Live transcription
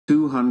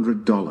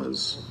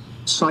$200.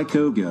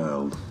 Psycho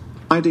girl.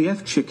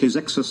 IDF chick is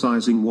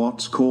exercising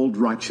what's called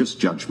righteous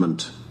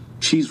judgment.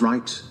 She's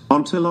right.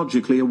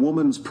 Ontologically, a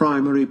woman's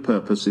primary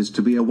purpose is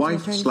to be a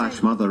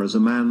wife/mother as a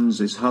man's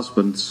is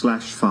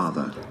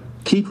husband/father.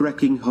 Keep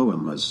wrecking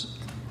homes.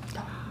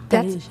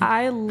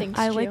 I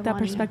like that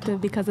perspective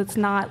because it's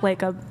not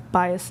like a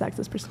biased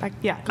sexist perspective.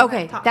 Yeah.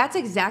 Okay, that's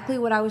exactly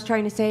what I was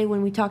trying to say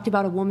when we talked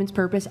about a woman's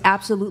purpose.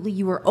 Absolutely,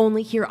 you are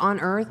only here on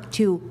earth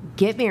to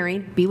get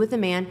married, be with a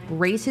man,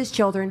 raise his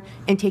children,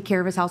 and take care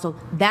of his household.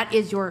 That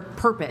is your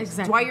purpose.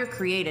 Exactly. It's why you're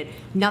created.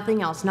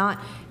 Nothing else. Not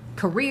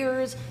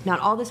careers, not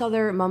all this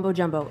other mumbo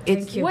jumbo.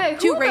 It's to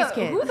raise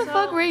kids. Who the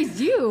fuck raised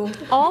you?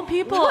 All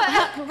people.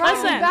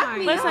 Listen.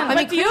 I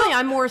mean, clearly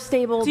I'm more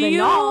stable than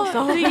y'all.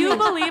 So. Do you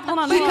believe? Hold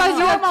on. Because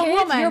you're a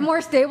woman. You're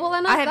more stable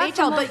than us. I have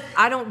HL, but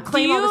I don't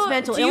claim all this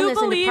mental illness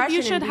and depression. Do you believe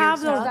you should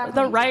have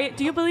the right?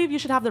 Do you believe you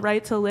should have the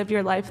right to live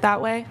your life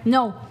that way?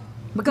 No.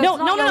 Because it's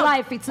not your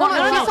life. It's not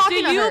your life.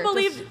 Do you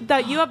believe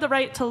that you have the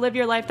right to live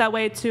your life that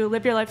way, to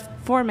live your life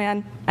for a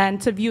man,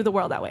 and to view the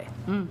world that way?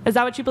 Is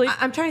that what you believe?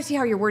 I'm trying to see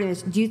how you're wording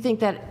this. Do you think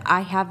that I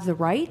have the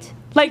right?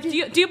 Like, do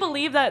you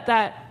believe that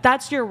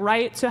that's your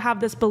right to have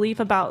this belief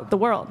about the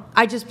world?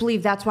 I just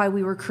believe that's why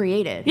we were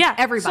created. Yeah.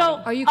 Everybody.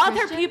 So are you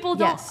other people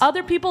don't? Yes.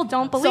 Other people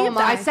don't believe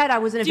that. I said I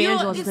was an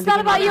evangelist. It's not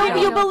about you.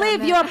 You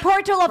believe you're a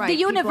portal of the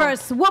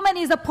universe. Woman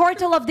is a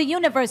portal of the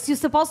universe. You're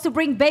supposed to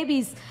bring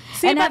babies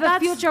and have a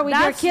future with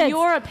your kids. That's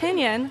your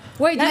opinion.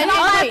 Wait, that's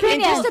not my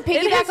opinion. And just to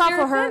piggyback off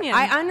of her, opinion.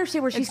 I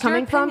understand where she's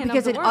coming from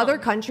because in other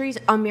countries,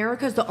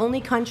 America's the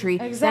only country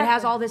that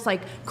has all this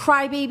like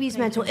crybabies,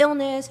 mental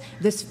illness,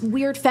 this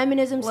weird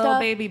feminism Little stuff.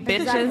 baby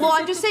bitches. Well,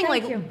 I'm just saying,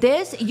 like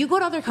this. You go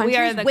to other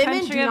countries,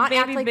 women do not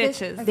act like this.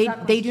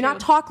 They do not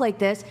talk like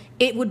this.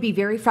 It would be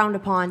very frowned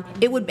upon.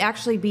 It would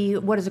actually be,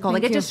 what is it called?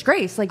 Like a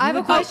disgrace. Like I have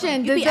a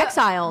question. You'd be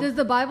exiled. Does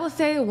the Bible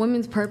say a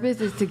woman's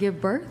purpose is to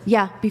give birth?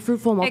 Yeah, be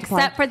fruitful, multiply.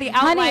 Except for the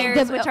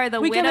outliers, which are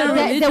the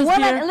widows. The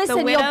woman, listen,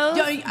 the widows,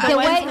 the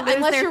way,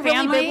 unless you're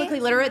really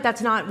biblically literate,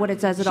 that's not what it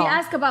says at all. She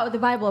asked about the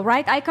Bible,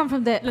 right? I come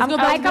from the. A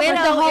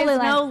widow is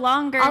no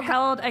longer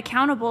held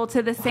accountable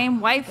to the same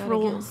wife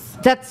rules.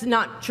 That's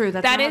not true.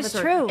 That is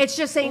true. It's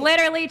just saying.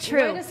 Literally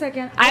true. Wait a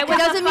second. I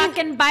was a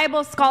fucking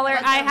Bible scholar.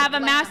 I have a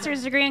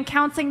master's degree in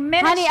counseling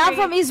ministry. Honey, I'm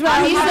from Israel.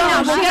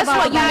 Guess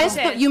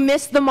what? You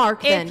missed the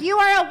mark. Then. If you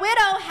are a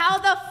widow, how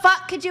the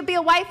fuck could you be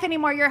a wife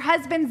anymore? Your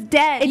husband's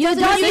dead. You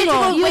don't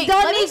need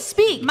to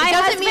speak. My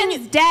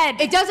husband's dead.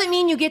 It doesn't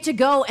mean you get to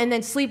go and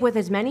then sleep with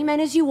as many men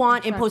as you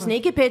want and post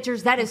naked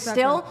pictures. That is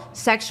still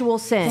sexual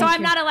sin. So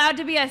I'm not allowed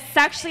to be a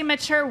sexually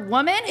mature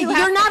woman?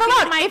 You're not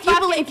allowed.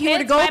 If you were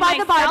to go by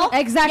the Bible.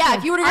 Exactly. Yeah,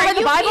 if you were to go by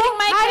the Bible.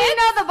 How do you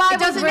know the Bible? It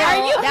doesn't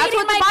matter. Are you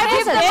feeding my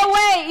kids?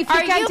 Away if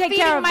you can't take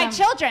care of my them.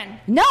 children?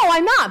 No,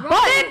 I'm not.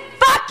 But then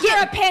fuck your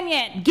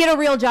opinion. Get a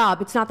real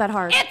job. It's not that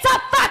hard. It's a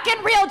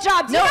fucking real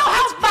job. Do you know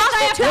how much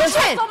I have to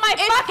hustle my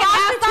fucking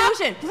ass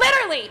off?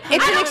 Literally.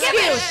 It's an excuse.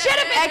 Give a shit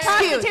if it's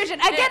prostitution.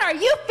 Again, are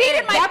you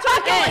feeding my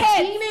fucking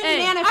kids?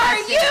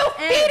 Are you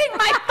feeding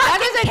my fucking kids? That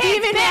is a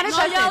demon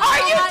manifested.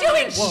 Are you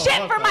doing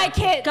shit for my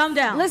kids? Calm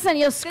down. Listen,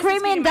 your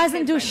screaming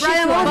doesn't do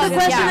shit. What was the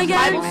question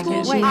again?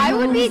 I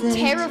would be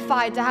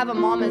terrified to have a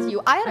mom as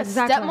you. I had a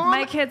stepmom.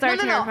 My kids are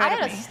terrified. I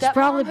had a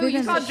stepmom who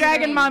used to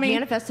Dragon Mommy.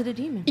 Manifested a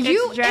demon. Do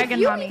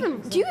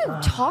you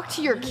talk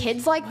to your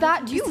kids like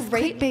that? Do you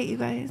rate bait, you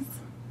guys?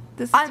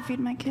 This is to feed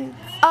my kids.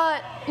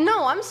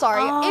 No, I'm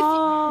sorry.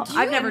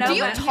 Do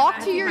you talk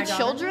to your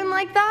children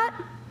like that?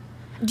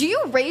 Do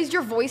you raise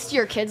your voice to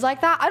your kids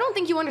like that? I don't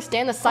think you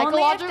understand the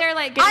psychological. Only if they're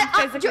like getting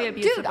physically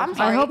abusive. Dude, I'm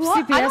sorry. I hope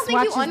CPS I don't think you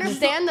watches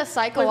understand the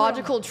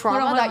psychological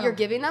trauma that you're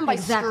giving them by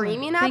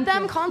screaming at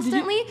them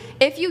constantly.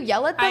 If you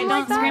yell at them I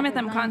like don't scream at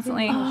them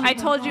constantly. I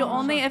told you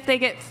only if they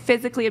get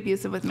physically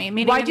abusive with me.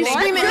 Why'd you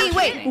scream at me?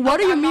 Wait, what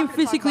do you mean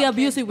physically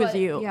abusive with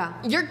you? Yeah.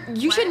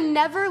 You should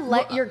never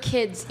let your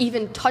kids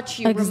even touch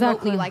you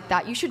remotely like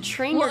that. You should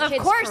train your kids. Of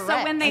course. correct.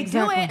 So when they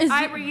do it,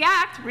 I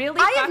react really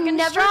fucking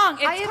strong.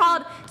 It's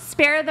called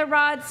spare the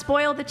rod,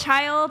 spoil the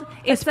child.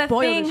 It's the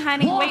thing,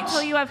 honey. Wait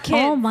till you have kids.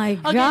 Oh my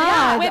God.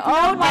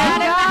 Oh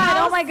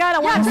my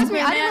God. Yeah, trust me,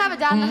 I didn't have a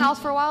dad in the house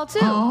for a while too.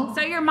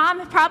 So your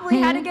mom probably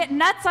had to get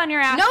nuts on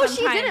your ass. No, sometimes.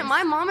 she didn't.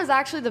 My mom is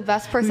actually the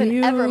best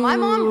person ever. My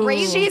mom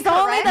raised me. She's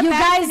only the You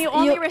best, guys- and you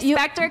only you-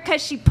 respect her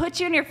because she put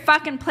you in your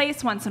fucking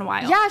place once in a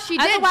while. Yeah, she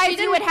did. Otherwise,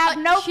 She you would didn't- have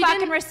no she fucking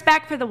didn't-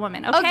 respect for the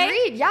woman. Okay.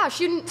 Agreed. Yeah,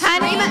 she didn't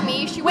Honey, scream at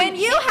me. when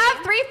you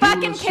have 3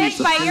 fucking kids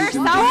by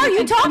yourself, who are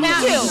you talking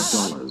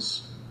to?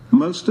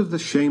 Most of the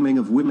shaming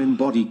of women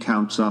body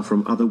counts are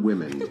from other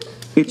women.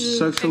 It's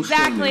social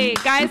Exactly. shaming.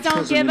 Guys which don't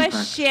has an give a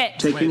impact, shit.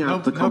 Taking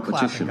out the no clapping,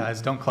 competition.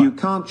 guys. Don't clap. You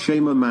can't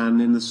shame a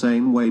man in the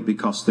same way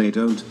because they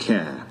don't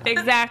care.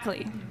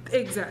 Exactly.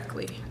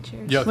 Exactly.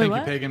 Cheers. Yo, thank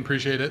you, Pagan.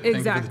 Appreciate it.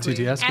 Exactly. Thank you for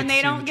the TTS. And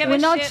they don't give We're a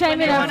not shit.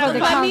 shaming her for the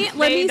Let me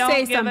They say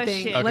don't give a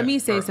something. shit. Let me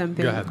say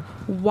something. Go ahead.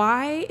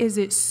 why is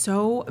it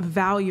so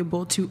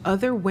valuable to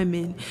other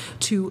women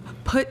to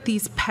put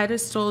these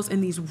pedestals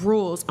and these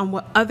rules on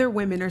what other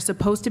women are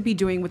supposed to be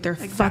doing with their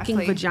fucking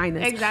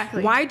vaginas?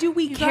 Exactly. Why do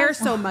we care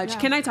so much?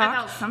 Can I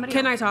talk?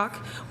 Can I talk?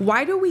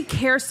 Why do we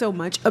care so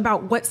much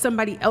about what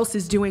somebody else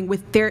is doing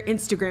with their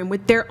Instagram,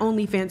 with their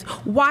OnlyFans?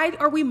 Why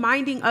are we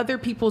minding other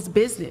people's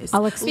business?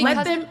 I'll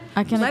explain.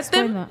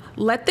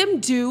 Let them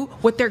do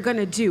what they're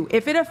gonna do.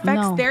 If it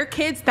affects their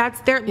kids, that's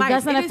their life. It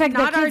doesn't affect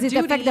the kids,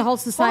 it affects the whole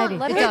society.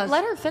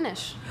 Let her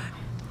finish.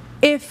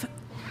 If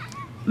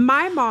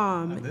my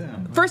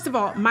mom, first of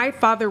all, my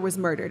father was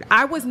murdered.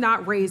 I was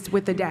not raised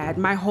with a dad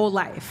my whole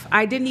life.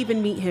 I didn't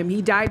even meet him.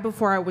 He died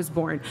before I was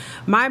born.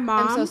 My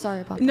mom. I'm so sorry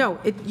about that. No,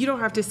 you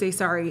don't have to say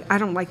sorry. I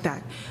don't like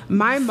that.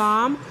 My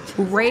mom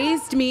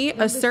raised me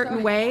a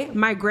certain way.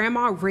 My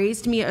grandma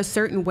raised me a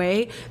certain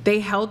way. They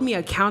held me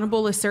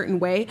accountable a certain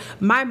way.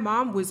 My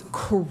mom was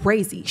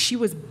crazy. She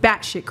was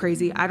batshit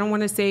crazy. I don't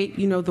want to say,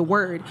 the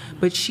word,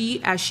 but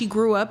as she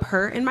grew up,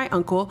 her and my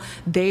uncle,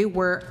 they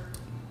were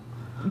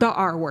the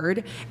R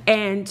word,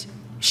 and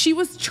she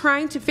was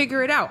trying to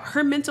figure it out.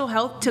 Her mental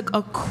health took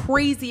a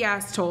crazy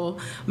ass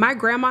toll. My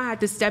grandma had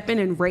to step in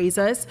and raise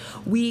us.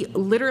 We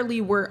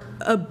literally were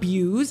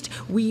abused.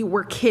 We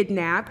were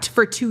kidnapped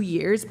for 2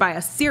 years by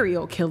a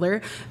serial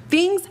killer.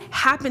 Things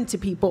happen to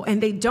people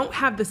and they don't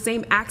have the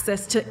same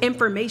access to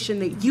information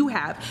that you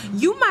have.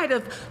 You might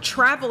have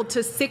traveled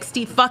to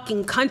 60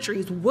 fucking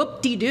countries,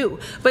 whoop-de-doo.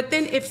 But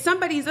then if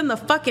somebody's in the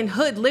fucking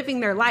hood living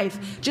their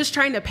life, just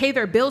trying to pay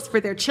their bills for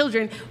their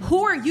children,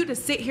 who are you to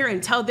sit here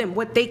and tell them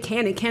what they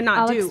can and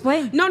cannot do?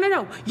 Explain.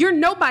 No. You're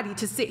nobody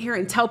to sit here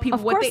and tell people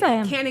what they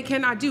can and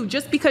cannot do.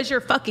 Just because you're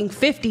fucking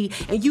 50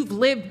 and you've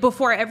lived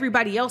before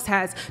everybody else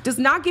has does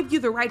not give you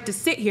the right to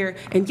sit here.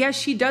 And yes,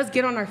 she does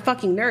get on our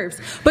fucking nerves.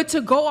 But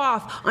to go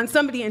off on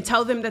somebody and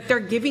tell them that they're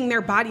giving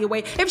their body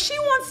away. If she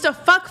wants to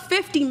fuck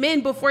 50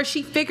 men before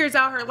she figures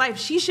out her life,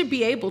 she should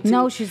be able to.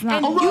 No, she's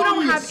not. And you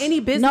don't have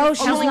any business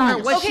telling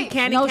her what she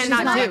can and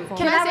cannot do.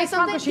 Can I say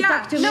something? She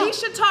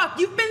should talk.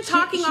 You've been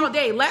talking all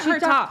day. Let her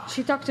talk.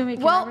 She talked to me.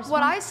 Well,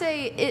 what I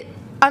say,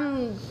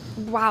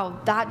 wow,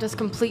 that just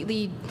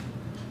completely.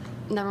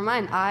 Never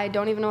mind. I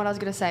don't even know what I was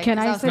gonna say. Can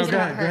I say something? Go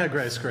ahead,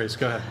 Grace.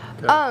 Go ahead.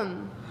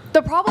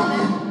 The problem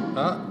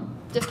is.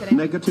 Just kidding.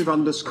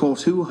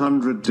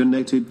 _200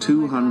 donated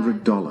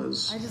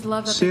 $200. I just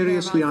love that.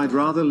 Seriously, I'd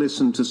rather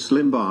listen to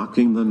Slim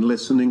barking than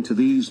listening to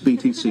these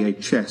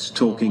BTCHS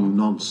talking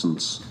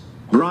nonsense.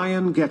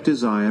 Brian, get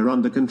Desire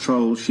under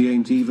control. She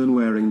ain't even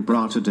wearing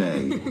bra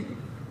today.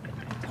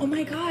 Oh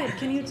my God,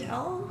 can you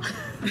tell?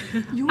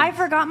 I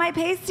forgot my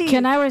pasty.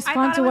 Can I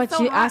respond to what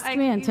she asked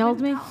me and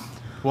told me?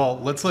 Well,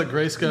 let's let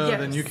Grace go,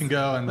 then you can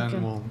go, and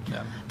then we'll.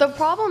 Yeah. The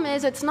problem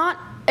is, it's not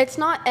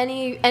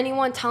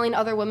anyone telling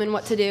other women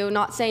what to do,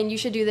 not saying you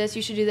should do this,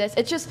 you should do this.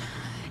 It's just,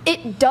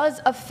 it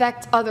does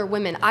affect other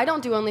women. I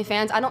don't do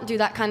OnlyFans. I don't do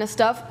that kind of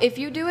stuff. If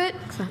you do it,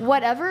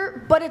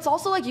 whatever. But it's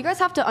also like, you guys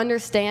have to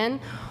understand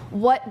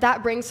what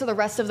that brings to the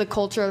rest of the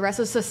culture, the rest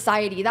of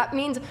society. That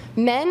means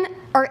men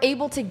are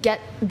able to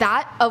get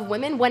that of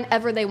women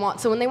whenever they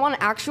want. So when they want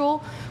an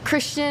actual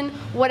Christian,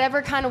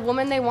 whatever kind of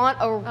woman they want,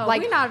 or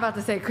we're not about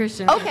to say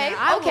Christian. Okay,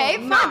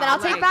 fine. Then I'll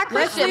take back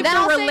Christian. Then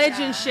I'll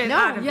religion shit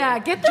out of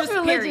it. Get this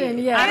religion.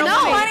 Yeah,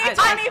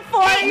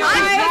 2024.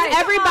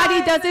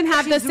 Everybody doesn't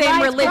have the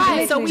same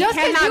religion, so we just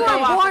cannot you go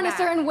were off born of a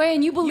certain way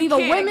and you believe a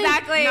woman's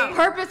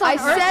purpose on I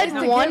earth said is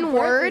to one give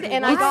word, birth.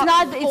 and I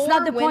got It's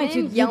not the point.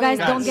 You guys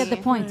don't get the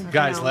point.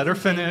 Guys, let her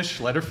finish.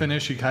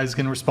 You guys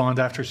can respond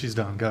after she's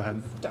done. Go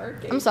ahead.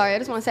 I'm sorry. I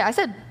just want to say, I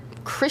said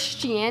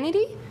Christian,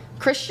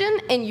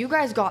 and you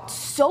guys got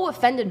so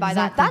offended by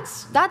that.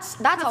 That's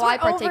how I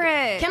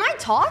partake. Can I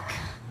talk?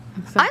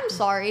 Exactly. I'm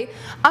sorry.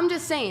 I'm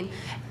just saying,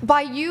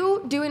 by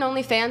you doing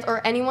OnlyFans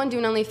or anyone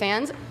doing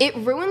OnlyFans, it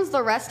ruins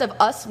the rest of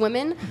us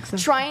women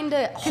trying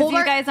to hold.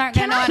 You guys aren't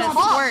gonna know how to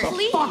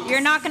squirt. You're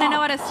not gonna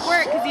know how to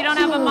squirt because you don't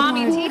have a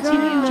mommy teaching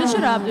you. Just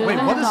shut up, dude.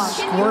 Wait, what does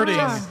squirting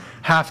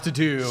have to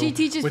do She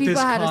teaches with people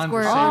this how to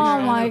squirt. Oh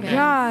my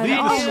God.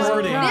 Leave the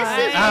squirting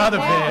out of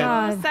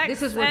it.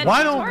 This is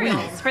Why don't we?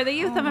 for the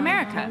youth of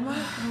America.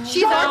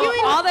 She's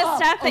arguing all the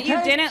stuff that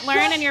you didn't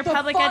learn in your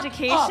public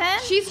education.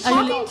 She's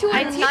talking to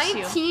a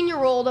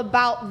 19-year-old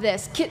about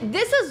this.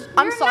 This is.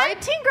 I'm sorry.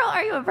 19, girl.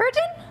 Are you a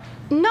virgin?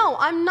 No,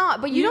 I'm not.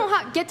 But you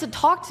don't get to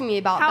talk to me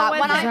about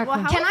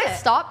that. Can I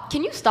stop?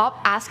 Can you stop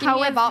asking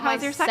me about my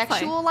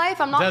sexual life?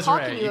 I'm not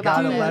talking to you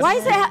about this. Why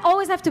does it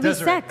always have to be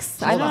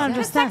sex? I don't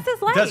understand. Sex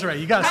is life. Desiree,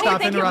 you gotta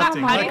stop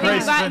interrupting. How do you think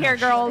you got here,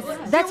 girls?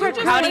 That's her.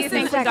 How do you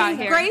think you got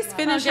here? Grace,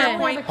 finish her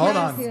point. Hold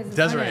on,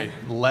 Desiree.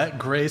 Let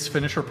Grace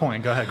finish her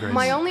point. Go ahead, Grace.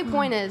 My only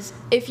point is,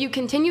 if you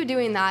continue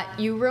doing that,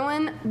 you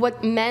ruin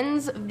what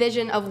men's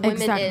vision of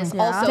women is.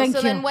 Also,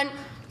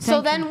 so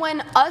then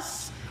when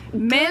us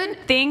Men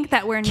think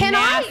that we're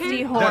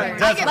nasty whores.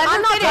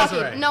 I'm not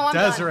talking. No, I'm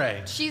Desiree.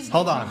 not. She's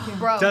hold on.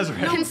 Bro, Desiree.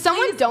 can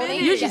someone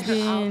donate? You're just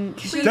being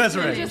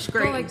Desiree.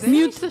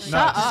 mute.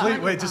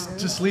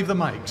 Just leave the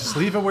mic. Just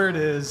leave it where it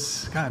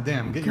is. God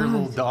damn, get your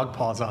little dog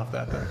paws off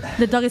that thing.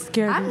 The dog is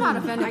scared. I'm not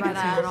offended by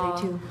that at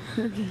all.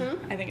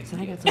 I think it's.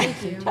 I got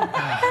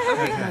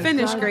something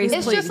Finish, Grace,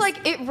 It's please. just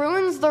like it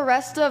ruins the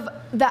rest of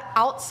the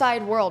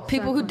outside world.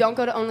 People who don't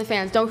go to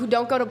OnlyFans, who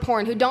don't go to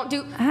porn, who don't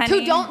do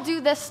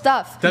this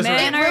stuff. Desiree,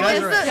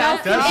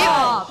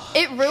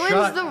 It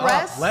ruins the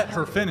rest. Let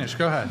her finish.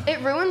 Go ahead.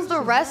 It ruins the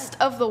rest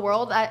of the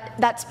world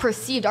that's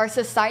perceived, our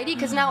society,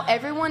 because now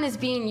everyone is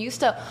being used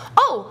to,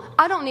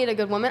 I don't need a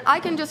good woman. I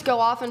can just go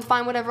off and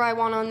find whatever I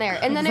want on there.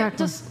 And then it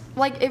just,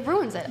 it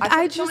ruins it. I've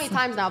said so many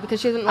times now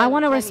because she doesn't I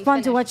want to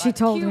respond to what she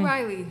told me.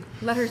 Riley,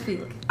 let her speak.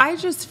 I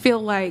just feel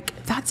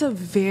like that's a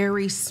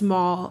very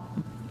small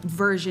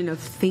version of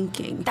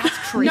thinking. That's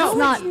crazy. No,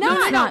 it's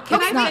not.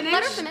 Can I finish?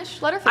 Let her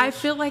finish. Let her finish. I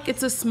feel like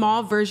it's a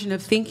small version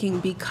of thinking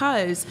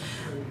because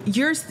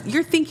you're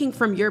thinking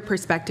from your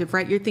perspective,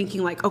 right? You're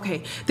thinking like,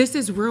 okay, this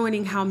is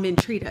ruining how men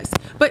treat us.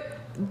 But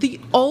the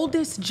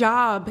oldest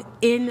job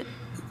in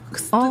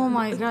Oh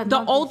my God.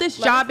 the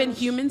oldest job in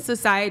human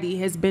society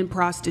has been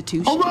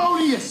prostitution.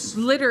 Erroneous.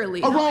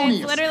 Literally.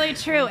 It's literally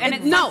true, and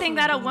it's something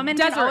that a woman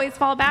can always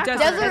fall back on.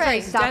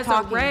 Desiree, stop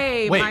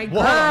talking. My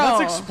girl.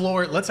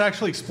 Hold on. Let's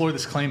actually explore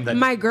this claim that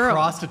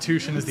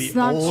prostitution is the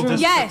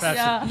oldest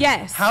profession.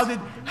 Yes.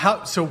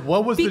 So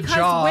what was the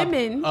job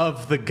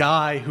of the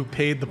guy who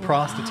paid the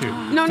prostitute?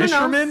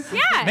 Fisherman? Yeah,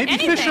 maybe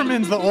anything.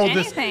 fisherman's the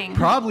oldest. Anything.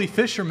 Probably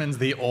fisherman's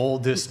the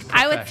oldest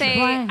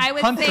profession. I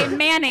would say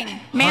manning.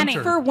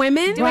 Hunter. For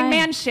women, doing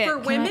man shit. For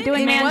women,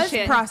 doing it man was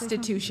shit.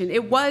 prostitution.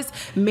 It was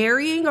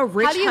marrying a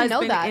rich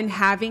husband and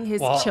having his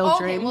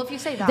children. Okay, well, if you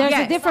say that. There's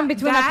a difference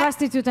between a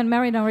prostitute and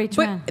marrying a rich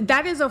man. But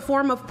that is a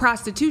form of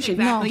prostitution.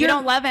 Exactly. You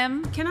don't love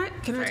him. Can I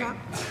talk?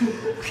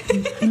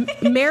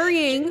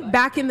 Marrying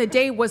back in the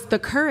day was the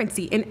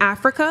currency. In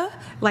Africa,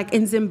 like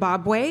in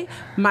Zimbabwe,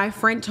 my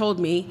friend told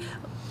me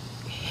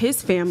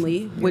his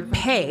family would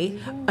pay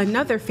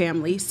another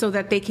family so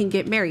that they can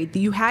get married.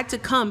 You had to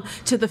come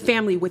to the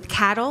family with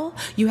cattle.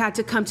 You had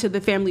to come to the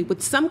family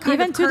with some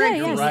kind of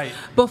currency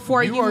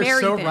before you married them.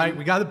 You are so right.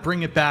 We got to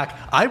bring it back.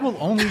 I will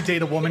only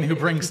date a woman who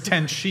brings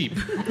 10 sheep.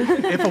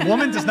 If a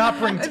woman does not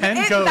bring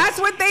 10 goats, that's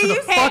what they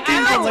used to fucking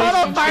I'm a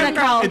total farm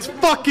girl. it's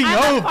fucking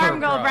I'm over. a farm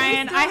girl,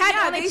 Brian. I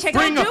had only chickens.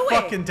 Bring a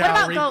fucking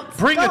dowry.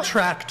 Bring a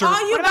tractor.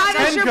 All you got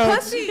is 10 your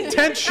goats, pussy.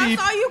 10 sheep,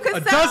 That's all you could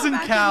a sell dozen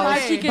back in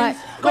cows. the day.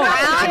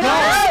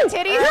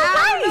 Titties.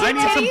 I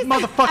need some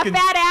motherfucking. A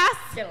fat ass.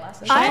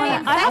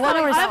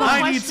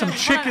 I need some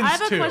chickens I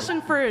have a too.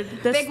 question for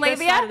this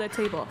side of the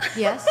table.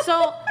 Yes.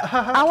 So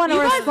I want to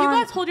you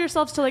respond. guys hold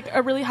yourselves to like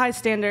a really high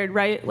standard,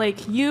 right?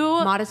 Like you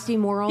Modesty,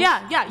 morals.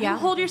 Yeah. You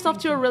hold yourself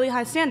to a really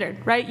high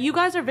standard, right? You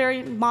guys are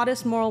very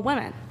modest, moral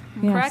women,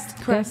 correct?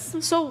 Yes.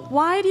 So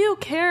why do you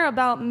care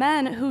about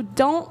men who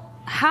don't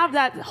have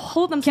that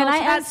hold themselves Can I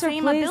to that answer,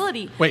 same please?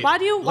 ability? Wait, why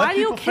do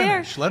you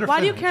care? finish. Let her Why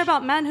do you finish. care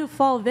about men who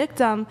fall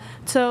victim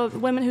to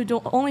women who do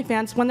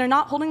OnlyFans when they're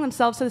not holding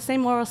themselves to the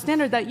same moral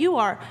standard that you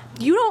are?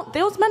 You don't.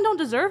 Those men don't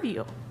deserve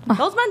you.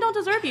 Those men don't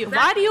deserve you.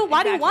 Why do you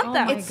want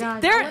them?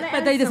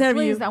 But they deserve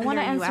you. I want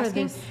to answer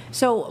this.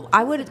 So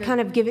I would kind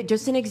of give it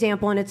just an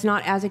example, and it's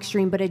not as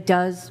extreme, but it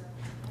does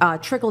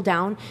trickle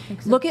down.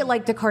 Look at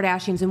like the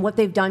Kardashians and what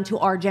they've done to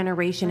our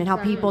generation and how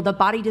people, the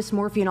body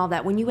dysmorphia and all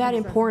that. When you add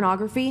in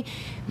pornography,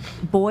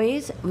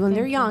 boys, when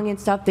they're young and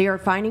stuff, they are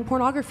finding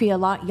pornography a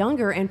lot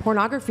younger, and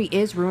pornography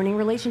is ruining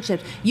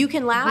relationships. You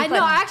can laugh. I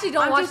know. I actually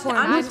don't watch porn.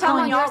 I'm just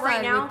telling y'all your right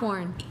side now, with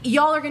porn.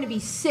 y'all are going to be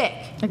sick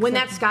when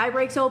that sky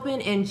breaks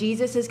open and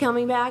Jesus is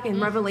coming back in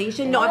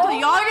Revelation. No, I'm telling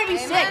you, y'all are going to be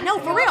sick. No,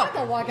 for real. I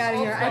can walk out of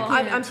here.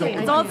 I'm saying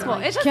It's old school.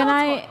 It's just Can old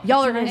I? school.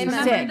 y'all are going to be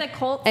Remember sick. the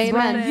cult?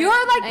 Amen.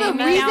 You're like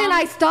the reason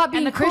I stopped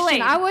being the Christian.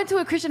 Kool-Aid. I went to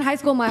a Christian high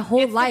school my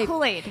whole It's the life.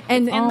 Kool-Aid.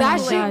 And It's in that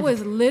the shit Kool-Aid.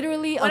 was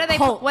literally What a are they?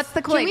 cult. What's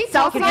the Kool-Aid? we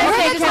talk about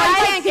Self-care? it? It's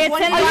in Are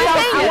you self-care.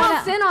 saying You I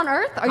want sin on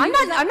earth? Are you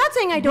I'm not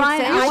saying I don't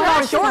Brian, say I I wanna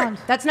fall short. respond.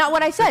 That's not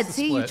what I said. the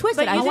See, you split.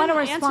 twisted. But you wanna didn't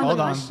respond. answer the Hold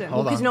on, question. hold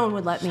on. Because no one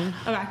would let me.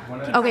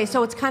 Okay. Okay,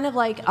 so it's kind of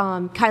like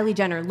Kylie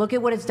Jenner. Look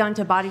at what it's done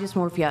to body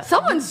dysmorphia.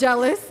 Someone's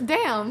jealous.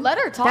 Damn. Let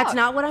her talk. That's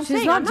not what I'm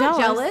saying. not I'm not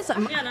jealous.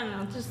 jealous. Yeah,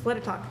 no. Just let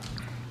it talk.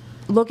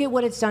 Look at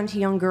what it's done to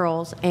young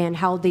girls and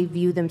how they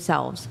view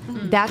themselves.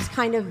 That's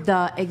kind of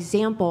the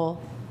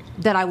example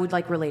that I would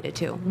like relate it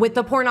to with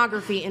the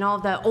pornography and all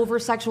the over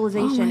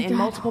sexualization and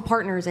multiple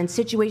partners and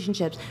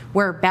situationships,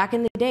 where back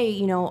in the day,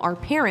 you know, our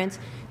parents,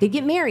 they'd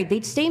get married,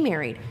 they'd stay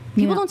married.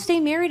 People don't stay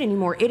married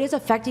anymore. It is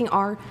affecting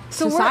our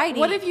society.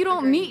 What if you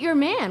don't meet your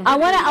man? I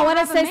want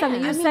to say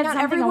something. You I mean, said not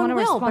something. everyone I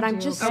will, want but to I'm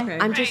respond just, to you, okay?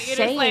 I'm just You're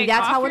saying like,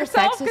 that's off how it yourself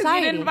affects 'cause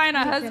society. You didn't find a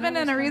husband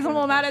in a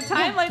reasonable amount of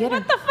time. Like, Get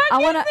what it. the fuck I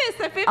want is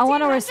this? The I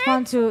want to 1500s?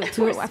 respond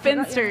to We're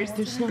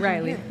spinsters.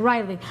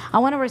 Riley. I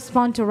want to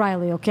respond to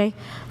Riley. Okay.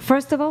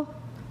 First of all,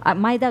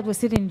 my dad was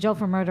sitting in jail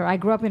for murder. I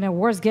grew up in a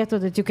worst ghetto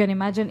that you can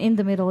imagine. In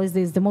the Middle East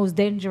is the most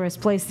dangerous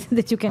place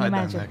that you can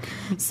imagine.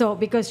 So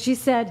because she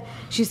said,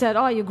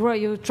 oh,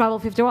 you travel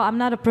 50 miles. I'm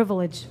not a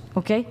privilege,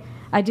 okay?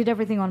 I did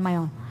everything on my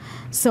own.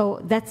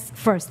 So that's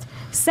first.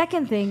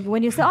 Second thing,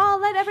 when you say, oh,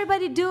 let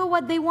everybody do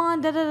what they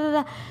want, da, da, da,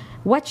 da.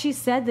 What she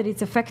said that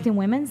it's affecting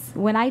women's,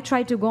 when I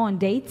try to go on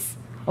dates,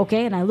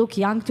 okay, and I look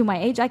young to my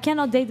age, I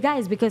cannot date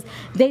guys because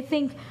they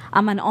think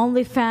I'm an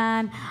only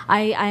fan,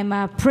 I'm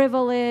a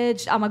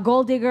privileged, I'm a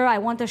gold digger, I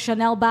want a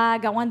Chanel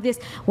bag, I want this.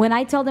 When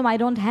I tell them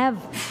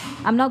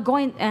I'm not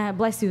going,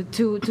 bless you,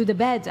 to the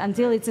bed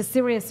until it's a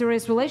serious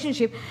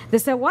relationship, they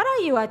say, what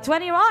are you, a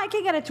 20-year-old? I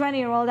can get a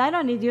 20-year-old, I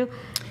don't need you.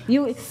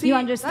 You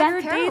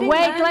understand?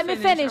 Wait, let me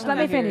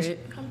finish.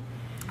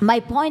 My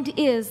point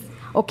is,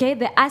 okay,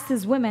 that us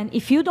as women,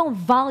 if you don't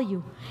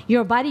value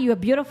your body, you're a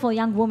beautiful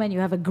young woman, you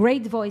have a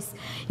great voice,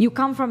 you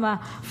come from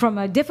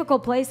a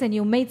difficult place and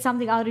you made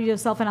something out of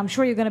yourself, and I'm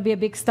sure you're going to be a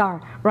big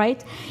star,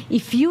 right?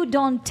 If you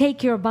don't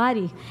take your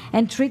body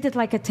and treat it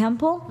like a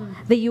temple,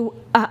 that you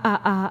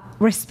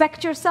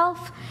respect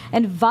yourself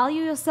and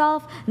value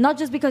yourself, not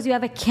just because you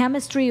have a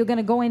chemistry, you're going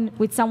to go in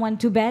with someone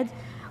to bed,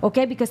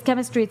 okay? Because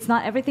chemistry, it's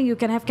not everything. You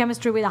can have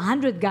chemistry with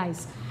 100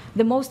 guys.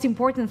 The most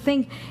important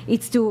thing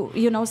is to,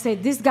 say,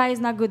 this guy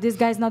is not good, this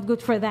guy is not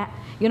good for that.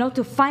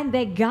 To find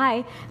that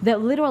guy that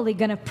literally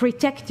going to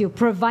protect you,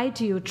 provide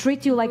to you,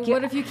 treat you like you.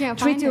 What if you can't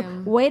find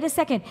him? Wait a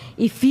second.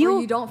 If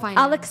you don't find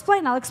I'll him.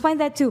 explain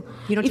that too.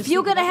 If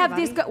you're going to have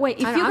this,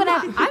 if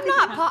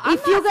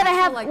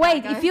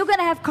you're going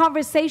to have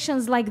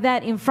conversations like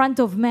that in front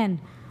of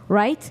men,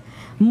 right?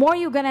 More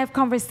you're going to have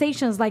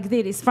conversations like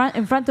this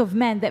in front of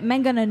men, that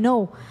men going to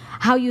know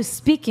how you're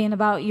speaking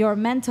about your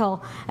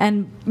mental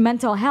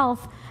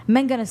health.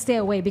 Men going to stay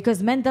away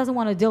because men doesn't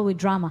want to deal with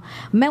drama.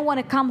 Men want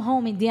to come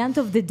home at the end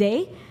of the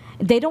day.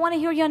 They don't want to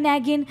hear your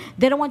nagging.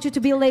 They don't want you to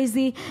be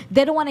lazy.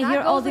 They don't want to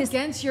hear all this. That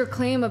goes against your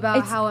claim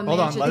about how a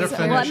man should let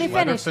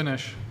her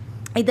finish.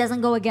 It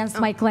doesn't go against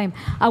my claim.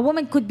 A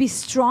woman could be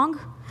strong,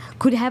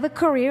 could have a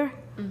career,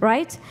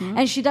 right? Mm-hmm.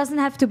 And she doesn't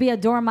have to be a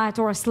doormat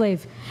or a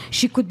slave.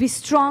 She could be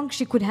strong,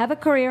 she could have a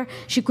career,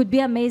 she could be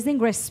amazing,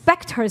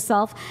 respect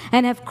herself,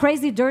 and have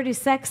crazy, dirty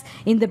sex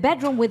in the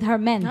bedroom with her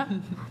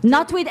men.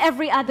 Not with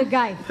every other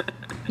guy.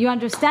 You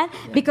understand?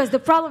 Because the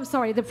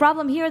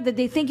problem here that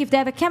they think if they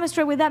have a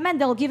chemistry with that man,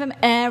 they'll give him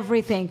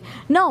everything.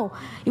 No,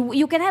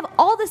 you can have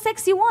all the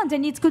sex you want,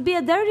 and it could be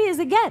as dirty as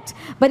it gets,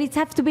 but it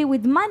has to be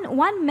with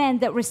one man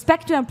that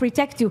respect you and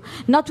protect you,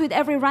 not with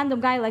every random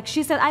guy. Like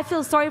she said, I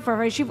feel sorry for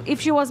her.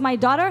 If she was my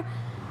daughter,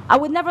 I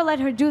would never let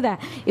her do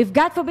that. If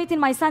God forbid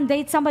my son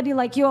dates somebody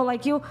like you or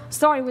like you,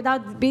 sorry,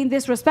 without being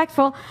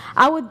disrespectful,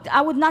 I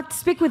would not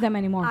speak with them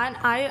anymore.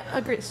 I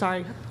agree.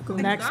 Sorry, go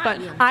next. But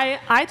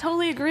I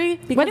totally agree.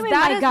 Because what do you mean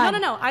by God?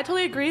 No. I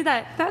totally agree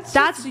that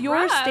that's your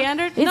rough.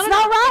 Standard. It's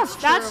not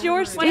rough. That's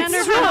your standard.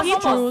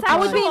 It's true. I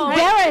would be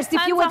embarrassed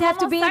if you would have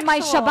to be in my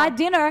Shabbat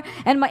dinner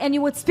and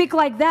you would speak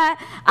like that.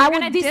 I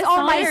would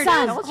disown my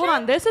son. Hold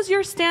on. This is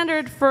your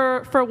standard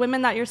for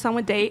women that your son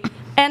would date.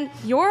 And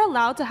you're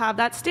allowed to have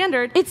that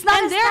standard. It's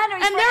not a standard.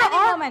 It's for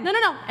any woman.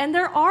 No. And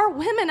there are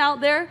women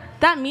out there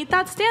that meet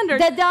that standard.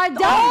 They're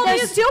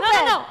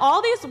stupid. No.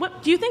 All these.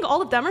 Do you think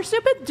all of them are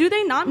stupid? Do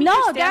they not meet your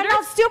standards? No, they're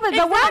not stupid.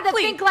 The women that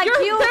think like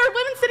you. There are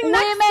women sitting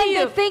next to you.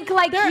 Women that think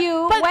like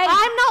you. But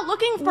I'm not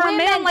looking for a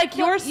man like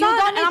your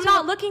son, and I'm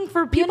not looking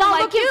for people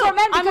like you.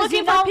 I'm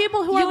looking for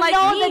people who are like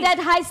me. You know that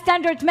high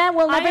standard man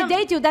will never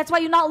date you. That's why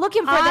you're not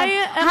looking for them.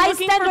 High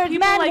standard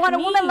men want a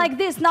woman like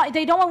this. No,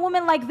 they don't want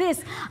women like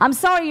this. I'm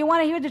sorry. You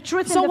want to hear the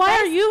truth? So why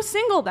are you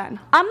single then?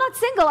 I'm not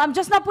single. I'm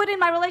just not putting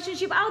my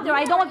relationship out there.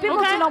 I don't want people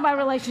to know my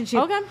relationship.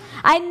 Okay.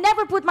 I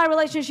never put my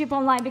relationship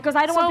online because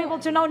I don't want people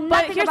to know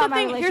nothing about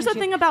my relationship. Here's the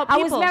thing about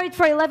people. I was married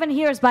for 11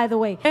 years, by the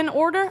way.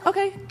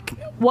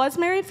 Was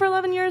married for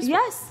 11 years?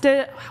 Yes.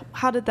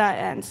 How did that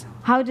end?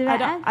 How did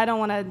that end? I don't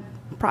want to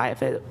pry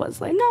if it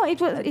was like. No,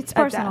 it's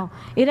personal.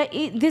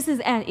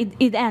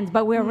 It ends,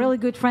 but we're really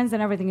good friends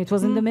and everything. It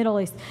was in the Middle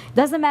East.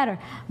 Doesn't matter.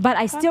 But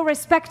I still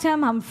respect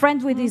him. I'm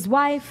friends with his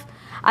wife.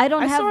 I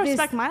still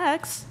respect my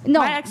ex.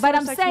 No, my ex but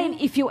I'm saying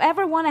if you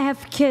ever want to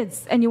have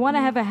kids and you want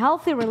to have a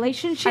healthy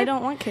relationship, I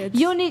don't want kids.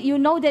 You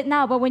know that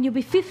now, but when you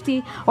be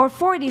 50 or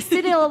 40,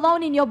 sitting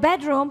alone in your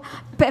bedroom,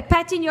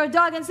 petting your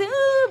dog and saying,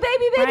 "Ooh,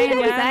 baby,"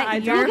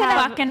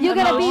 you're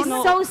gonna be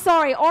so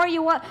sorry, or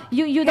you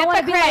don't want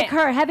to be like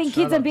her, having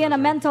kids and being a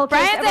mental case.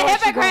 Brian's a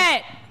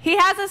hypocrite. He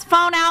has his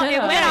phone out.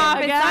 It went off.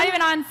 It's not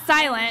even on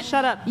silent.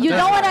 Shut up. You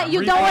don't want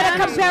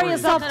to compare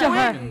yourself to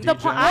her.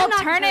 I'll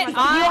turn it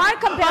on. You are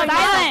comparing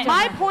yourself.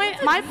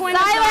 My point.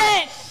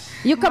 Silent.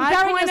 You're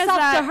comparing yourself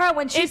to her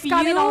when she's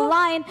coming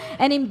online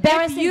and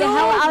embarrassing the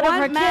hell out of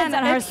her kids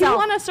and herself. If you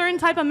want a certain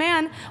type of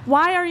man,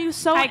 why are you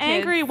so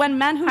angry when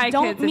men who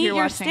don't meet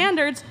your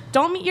standards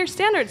don't meet your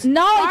standards?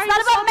 No, it's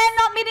not about men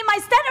not meeting my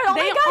standard. Oh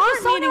my God,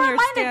 you're so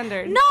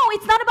narrow-minded. No,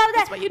 it's not about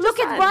that. Look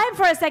at Brian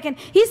for a second.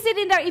 He's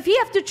sitting there. If he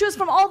have to choose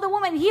from all the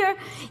women here,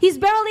 he's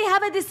barely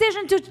have a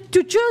decision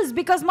to choose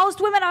because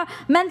most women are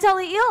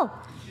mentally ill.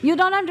 You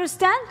don't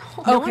understand?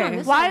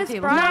 Okay. Why is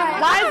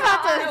Brian? Why is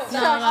that No,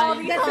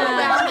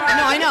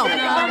 I know.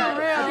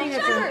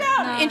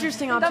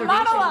 Interesting observation.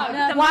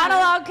 The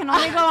monologue can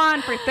only go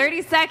on for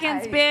 30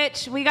 seconds,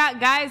 bitch. We got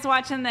guys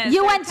watching this.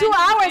 You went 2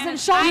 hours and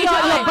showed me your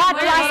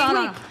butt last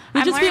week.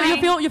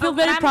 You feel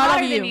very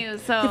proud of you. You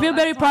feel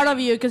very proud of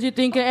you because you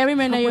think every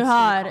man that you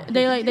had,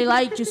 they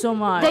liked you so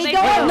much. They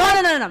don't.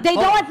 No. They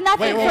don't want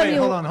nothing from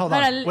you. Hold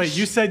on. Wait,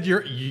 you said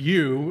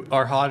you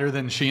are hotter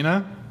than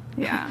Sheena?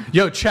 Yeah.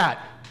 Yo, chat.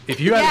 If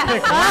you had to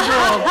pick one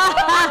girl,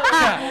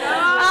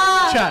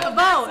 chat.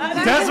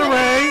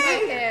 Desiree.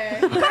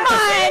 Come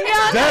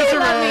on,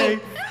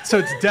 Desiree. So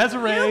it's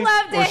Desiree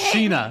or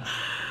Sheena.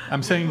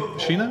 I'm saying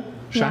Sheena?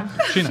 Yeah.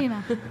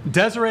 Sheena.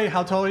 Desiree,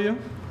 how tall are you?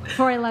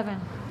 4'11".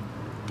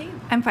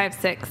 I'm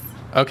 5'6".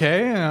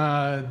 Okay,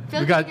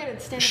 we got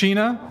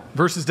Sheena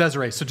versus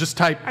Desiree. So just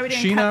type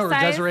Sheena or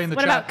Desiree in the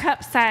chat. What about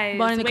cup size?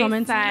 In the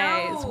comments.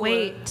 Size,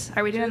 weight.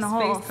 Are we doing the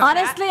whole?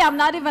 Honestly, I'm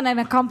not even in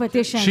a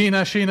competition.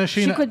 Sheena.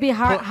 She could be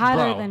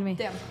hotter than me.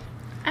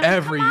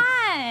 Every. Come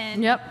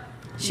on. Yep.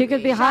 She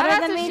could be hotter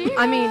than me.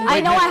 I mean,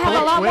 I know Nick, I have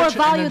a lot more Twitch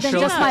value than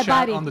just my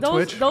body.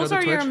 Those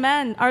are your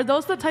men. Are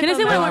those the type of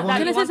men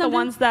that you want the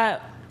ones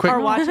that are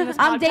watching this podcast?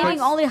 I'm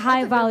dating only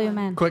high value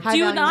men. Do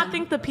you not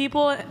think the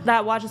people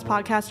that watch this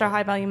podcast are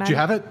high value men? Do you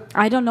have it?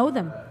 I don't know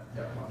them.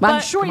 But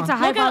I'm sure it's a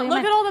high value man.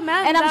 Look at all the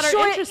men and that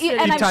are interested.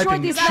 And I'm sure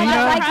these men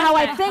like how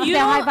I think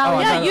they're high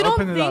value men. Yeah, you don't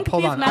think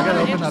these men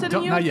are interested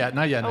in you? Not yet,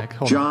 Nick.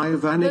 Hold on.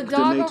 Jivanik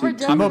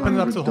donated I'm opening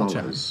it up to the whole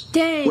chat.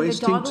 Dang,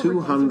 wasting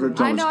 $200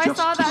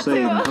 just to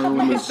say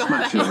home is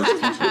smashing.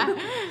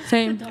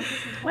 Same.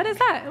 What is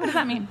that? What does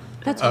that mean?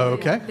 That's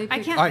okay. I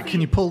can't all right, can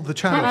you pull the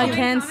chat? I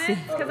can't see.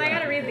 Because I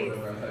gotta read these.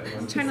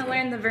 I'm trying to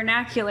learn the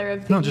vernacular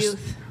of the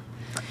youth.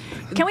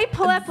 Can we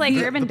pull up like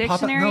Urban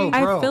Dictionary?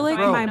 I feel like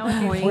my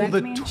point. Pull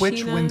the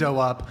Twitch window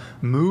up.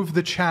 Move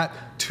the chat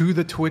to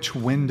the Twitch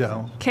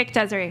window. Kick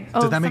Desiree.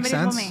 Does that make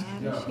sense?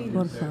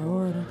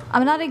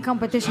 I'm not in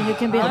competition. You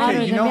can be hotter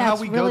than me. You know how I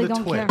we really go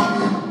to don't Twitch. care.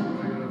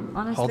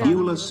 Honestly.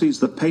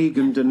 Ulysses the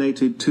Pagan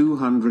donated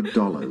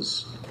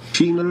 $200.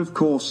 Sheena, of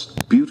course,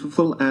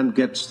 beautiful and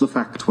gets the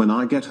fact when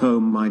I get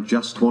home I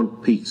just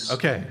want peace.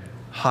 Okay,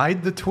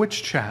 hide the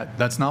Twitch chat.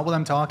 That's not what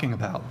I'm talking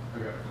about.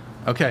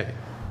 Okay.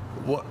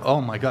 Oh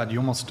my God, you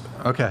almost,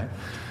 okay.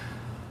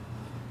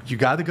 You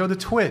got to go to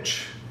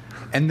Twitch.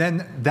 And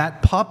then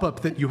that pop-up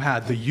that you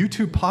had, the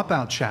YouTube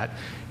pop-out chat,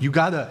 you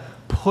got to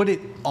put it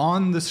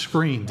on the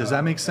screen. Does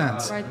that make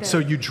sense? Right there. So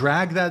you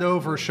drag that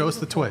over, show us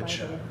the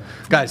Twitch.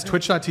 Guys,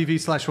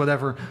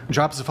 twitch.tv/whatever,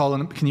 drop us a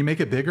follow. Can you make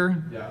it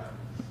bigger? Yeah.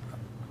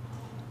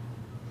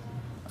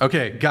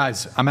 Okay,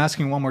 guys, I'm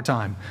asking one more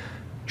time.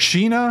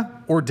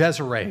 Sheena or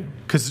Desiree?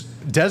 Because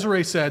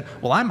Desiree said,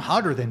 well, I'm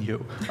hotter than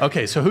you.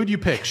 Okay, so who do you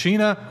pick,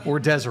 Sheena or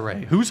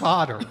Desiree? Who's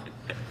hotter?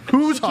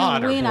 Who's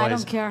hotter, boys? I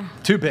don't care.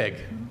 Too big.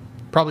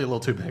 Probably a little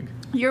too big.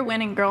 You're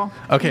winning, girl.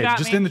 Okay,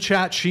 just in the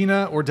chat,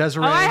 Sheena or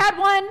Desiree? Oh, I had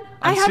one.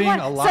 I'm seeing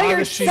a lot so you're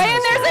of Sheenas.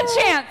 saying there's a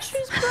chance.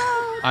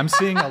 I'm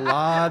seeing a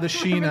lot of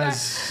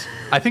Sheenas.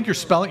 I think you're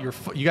spelling,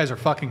 you guys are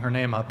fucking her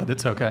name up, but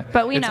it's okay.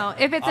 But we know.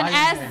 If it's an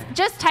S,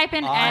 just type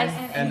in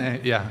S.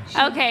 N-A,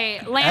 yeah. Okay,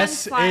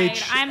 landslide.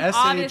 I'm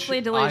obviously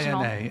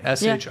delusional.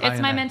 S-H-I-N-A.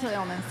 It's my mental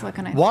illness. What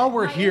can I say? While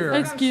we're here,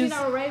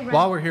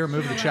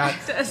 move the chat.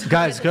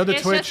 Guys, go to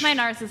Twitch. It's just my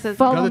narcissism.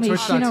 Go to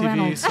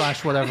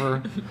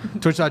twitch.tv/whatever.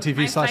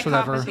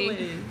 Twitch.tv/whatever.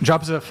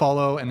 Drop us a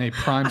follow and a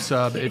Prime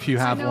sub if you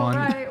have one.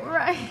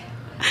 Right.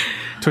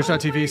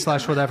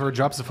 Twitch.tv/whatever.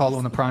 Drop us a follow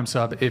and a Prime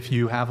sub if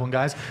you have one,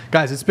 guys.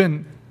 Guys, it's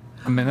been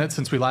a minute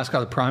since we last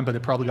got a Prime, but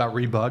it probably got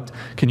rebugged.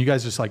 Can you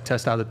guys just like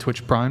test out a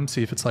Twitch Prime,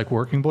 see if it's like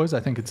working, boys?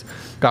 I think it's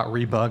got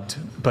rebugged.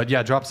 But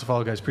yeah, drop us a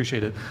follow, guys.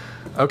 Appreciate it.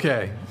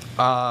 Okay.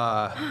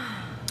 That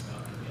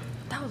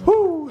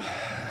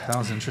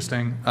was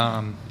interesting.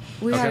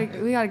 We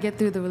gotta get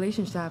through the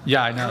relationship.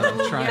 Yeah, I know.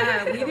 I'm trying.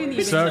 Yeah, we didn't even.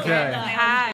 It's okay.